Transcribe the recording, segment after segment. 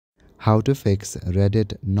How to fix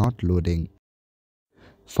Reddit not loading.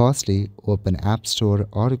 Firstly, open App Store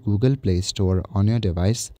or Google Play Store on your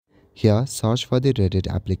device. Here, search for the Reddit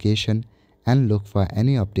application and look for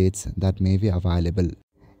any updates that may be available.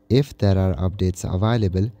 If there are updates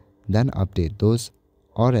available, then update those,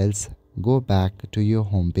 or else go back to your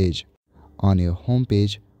home page. On your home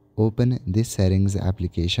page, open the Settings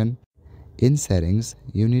application. In Settings,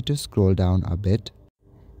 you need to scroll down a bit.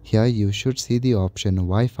 Here you should see the option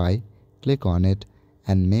Wi-Fi. Click on it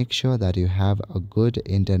and make sure that you have a good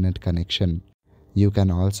internet connection. You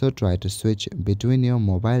can also try to switch between your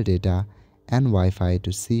mobile data and Wi-Fi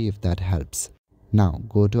to see if that helps. Now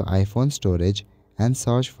go to iPhone storage and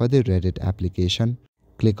search for the Reddit application.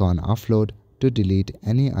 Click on Upload to delete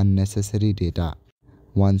any unnecessary data.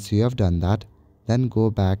 Once you have done that, then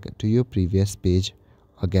go back to your previous page.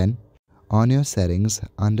 Again, on your settings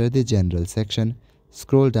under the General section,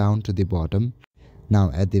 scroll down to the bottom. Now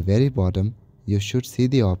at the very bottom, you should see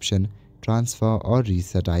the option Transfer or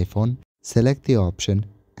Reset iPhone. Select the option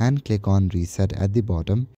and click on Reset at the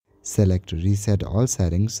bottom. Select Reset all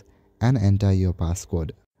settings and enter your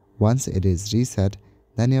passcode. Once it is reset,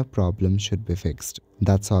 then your problem should be fixed.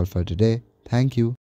 That's all for today. Thank you.